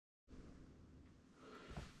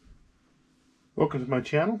Welcome to my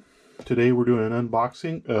channel. Today we're doing an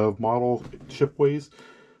unboxing of model Shipways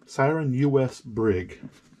Syren US Brig.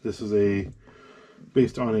 This is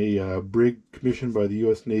based on a brig commissioned by the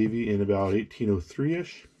U.S. Navy in about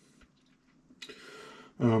 1803-ish.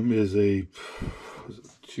 Is a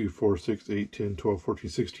 2, 4, 6, 8, 10, 12, 14,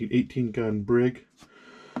 16, 18 gun brig.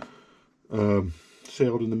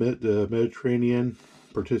 Sailed in the Mediterranean,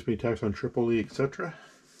 participating attacks on Tripoli, etc.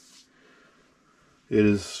 It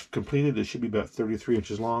is completed. It should be about 33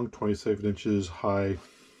 inches long, 27 inches high,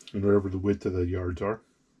 and whatever the width of the yards are.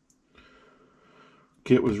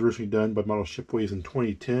 Kit was originally done by model Shipways in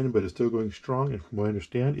 2010, but it's still going strong, and from what I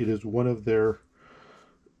understand, it is one of their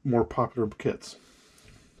more popular kits.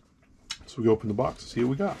 So we open the box to see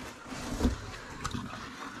what we got.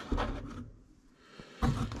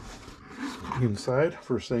 Inside,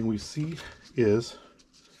 first thing we see is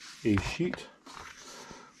a sheet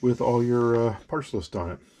with all your parts list on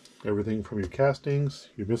it. Everything from your castings,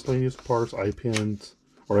 your miscellaneous parts, eye pins,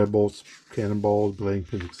 or eye bolts, cannonballs, belaying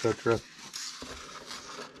pins, etc.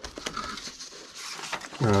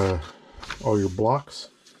 All your blocks,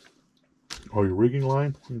 all your rigging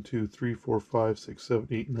line, 1, 2, 3, 4, 5, 6, 7,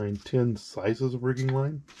 8, 9, 10 sizes of rigging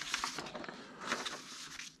line.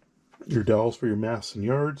 Your dowels for your masts and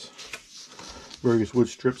yards. Various wood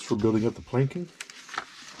strips for building up the planking.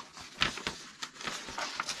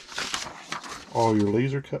 All your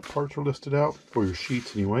laser cut parts are listed out, or your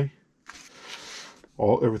sheets anyway.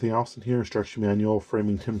 Everything else in here, instruction manual,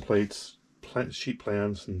 framing templates, sheet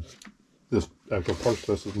plans, and this actual parts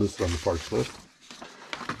list is listed on the parts list.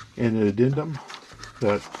 And an addendum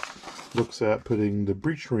that looks at putting the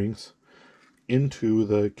breech rings into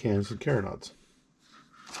the cans and carronades.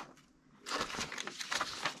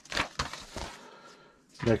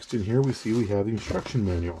 Next in here we have the instruction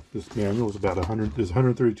manual. This manual is about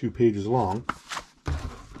 132 pages long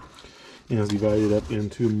and is divided up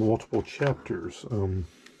into multiple chapters,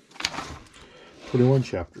 21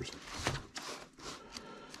 chapters.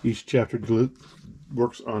 Each chapter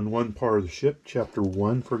works on one part of the ship. Chapter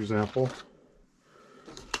 1, for example,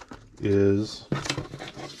 is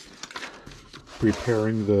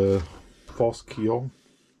preparing the false keel,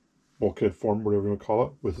 bulkhead form, whatever you want to call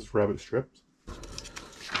it, with its rabbet strips.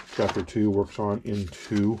 Chapter 2 works on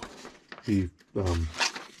into the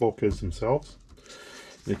bulkheads themselves.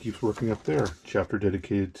 And it keeps working up there. Chapter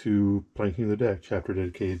dedicated to planking the deck. Chapter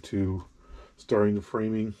dedicated to starting the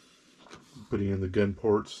framing, putting in the gun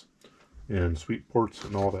ports and sweep ports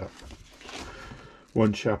and all that.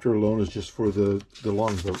 One chapter alone is just for the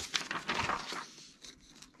longboat.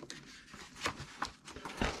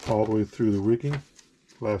 All the way through the rigging.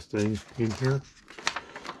 Last thing in here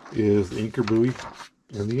is the anchor buoy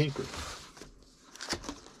and the anchor.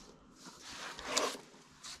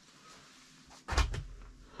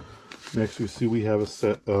 Next we have a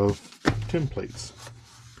set of templates.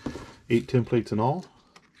 8 templates in all.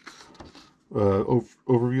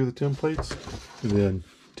 Overview of the templates, and then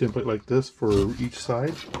template like this for each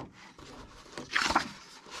side.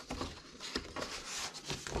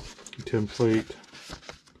 Template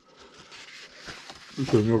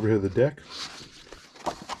showing overhead of the deck.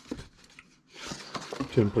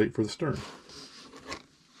 Template for the stern.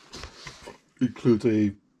 Includes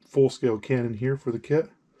a full-scale cannon here for the kit,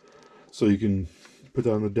 so you can put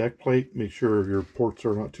that on the deck plate. Make sure your ports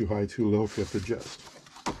are not too high, too low if you have to adjust.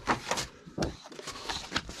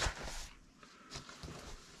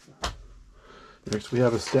 Next we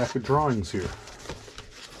have a stack of drawings here.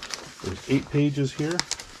 There's 8 pages here.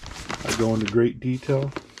 I go into great detail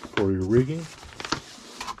for your rigging.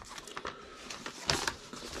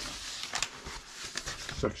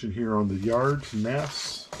 Section here on the yards and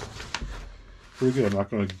masts. Pretty good. I'm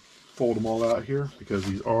not going to fold them all out here because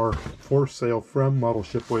these are for sale from model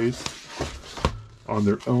Shipways on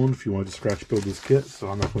their own if you want to scratch build this kit. So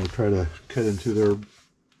I'm not going to try to cut into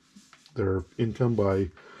their income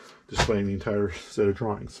by displaying the entire set of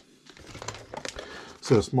drawings.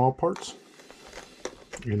 Set of small parts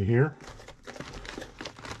in here.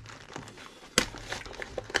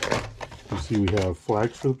 You see we have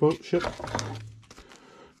flags for the boat ship,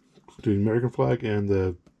 including the American flag and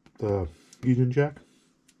the Union Jack.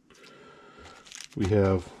 We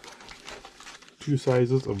have 2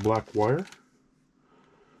 sizes of black wire.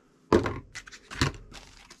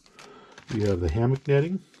 We have the hammock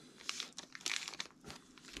netting.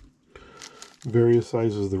 Various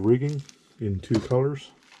sizes of the rigging in 2 colors.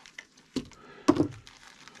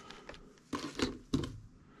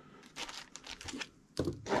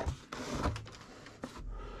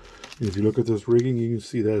 And if you look at this rigging, you can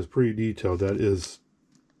see that is pretty detailed. That is,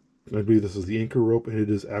 I believe this is the anchor rope, and it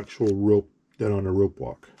is actual rope done on a rope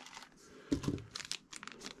walk.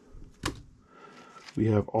 We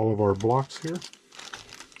have all of our blocks here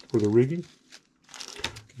for the rigging.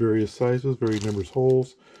 Various sizes, various numbers of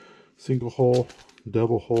holes. Single hull,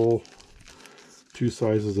 double hull, 2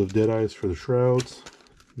 sizes of dead eyes for the shrouds.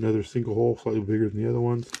 Another single hull, slightly bigger than the other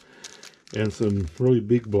ones. And some really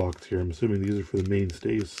big blocks here. I'm assuming these are for the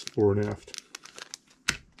mainstays, fore and aft.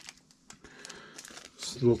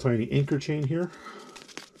 This little tiny anchor chain here.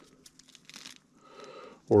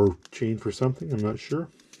 Or chain for something, I'm not sure.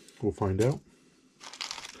 We'll find out.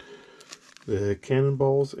 The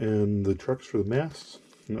cannonballs and the trucks for the masts.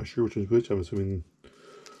 I'm not sure which one's which. I'm assuming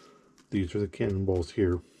these are the cannonballs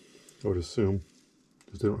here. I would assume,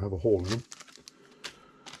 because they don't have a hole in them.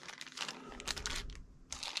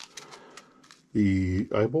 The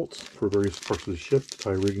eye bolts for various parts of the ship to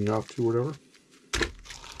tie rigging off to, whatever.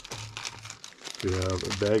 We have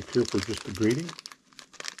a bag here for just the grating.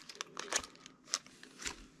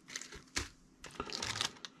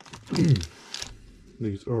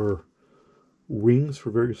 These are rings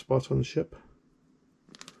for various spots on the ship.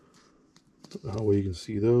 That way you can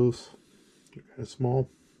see those. They're kind of small.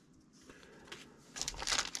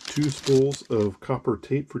 2 spools of copper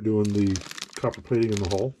tape for doing the copper plating in the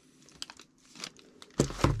hull.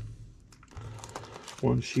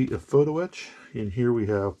 1 sheet of photo etch. In here we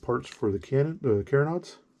have parts for the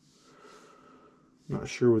carronades. Not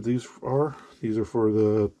sure what these are. These are for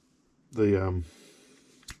the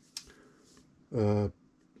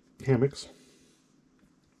hammocks.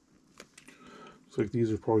 Looks like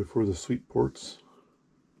these are probably for the sweep ports.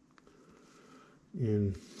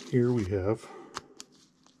 And here we have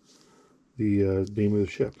the name of the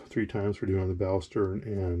ship 3 times for doing on the bow, stern,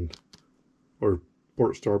 and or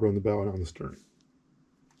port, starboard on the bow and on the stern.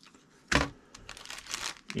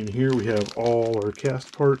 In here we have all our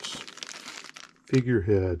cast parts,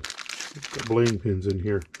 figurehead, got belaying pins in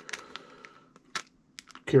here,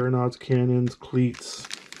 carronades, cannons, cleats,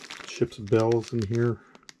 ship's bells in here,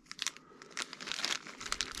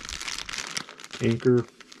 anchor,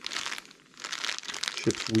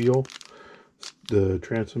 ship's wheel, the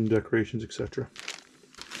transom decorations, etc.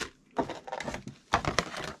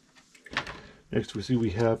 Next we see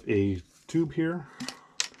we have a tube here.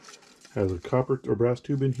 Has a copper or brass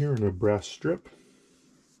tube in here and a brass strip.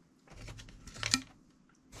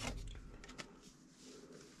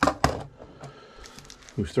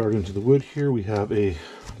 We start into the wood here. We have a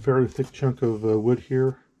fairly thick chunk of wood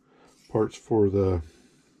here. Parts for the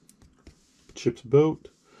ship's boat.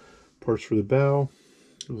 Parts for the bow.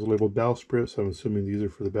 It was labeled bowsprit, so I'm assuming these are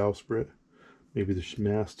for the bowsprit. Maybe the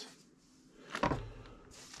mast.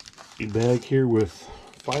 A bag here with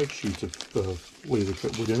 5 sheets of laser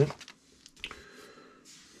cut wood in it.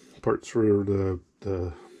 Parts for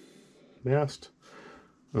the mast,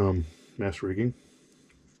 mast rigging,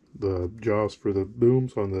 the jaws for the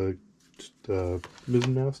booms on the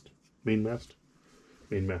mizzen mast, main mast,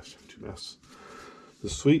 2 masts, the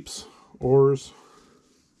sweeps, oars,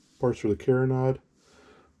 parts for the carronade,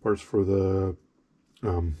 parts for the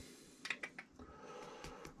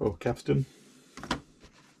capstan.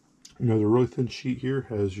 Another really thin sheet here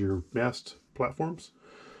has your mast platforms.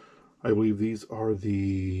 I believe these are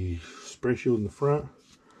the spray shield in the front,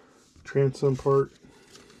 transom part,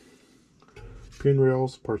 pin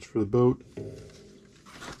rails, parts for the boat,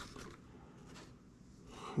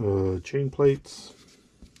 chain plates,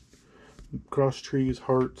 cross trees,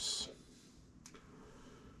 hearts,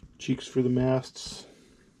 cheeks for the masts,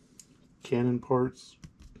 cannon parts,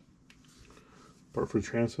 part for the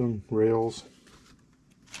transom, rails.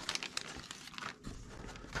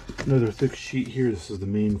 Another thick sheet here. This is the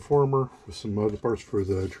main former with some other parts for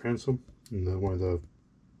the transom and one of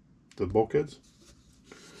the bulkheads.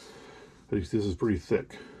 I think this is pretty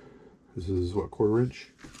thick. This is what, 1/4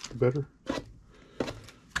 inch or better.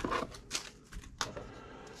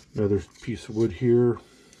 Another piece of wood here.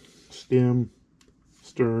 Stem,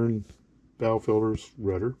 stern, bow filters,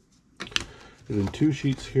 rudder. And then 2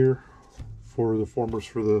 sheets here for the formers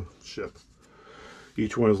for the ship.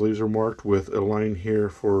 Each one is laser marked with a line here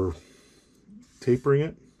for tapering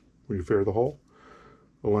it when you fare the hull.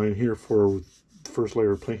 A line here for the first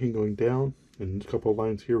layer of planking going down, and a couple of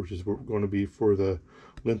lines here which is going to be for the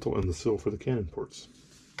lintel and the sill for the cannon ports.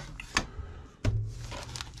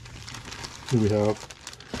 Here we have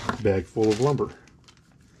a bag full of lumber.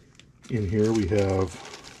 In here we have,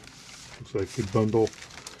 looks like a bundle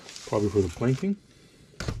probably for the planking.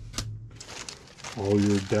 All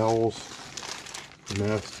your dowels,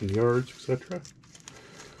 masts and yards, etc.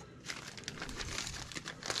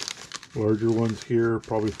 Larger ones here,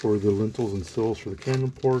 probably for the lintels and sills for the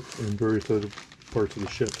cannon ports and various other parts of the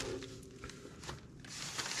ship.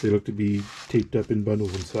 They look to be taped up in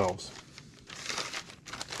bundles themselves.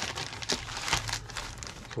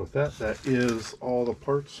 With that, that is all the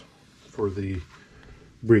parts for the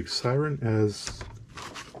Brig Syren as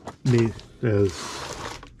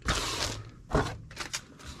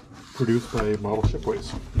produced by Model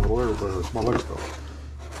Shipways, Model Expo.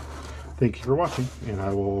 Thank you for watching, and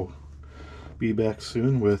I will be back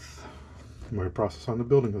soon with my process on the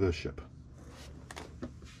building of this ship.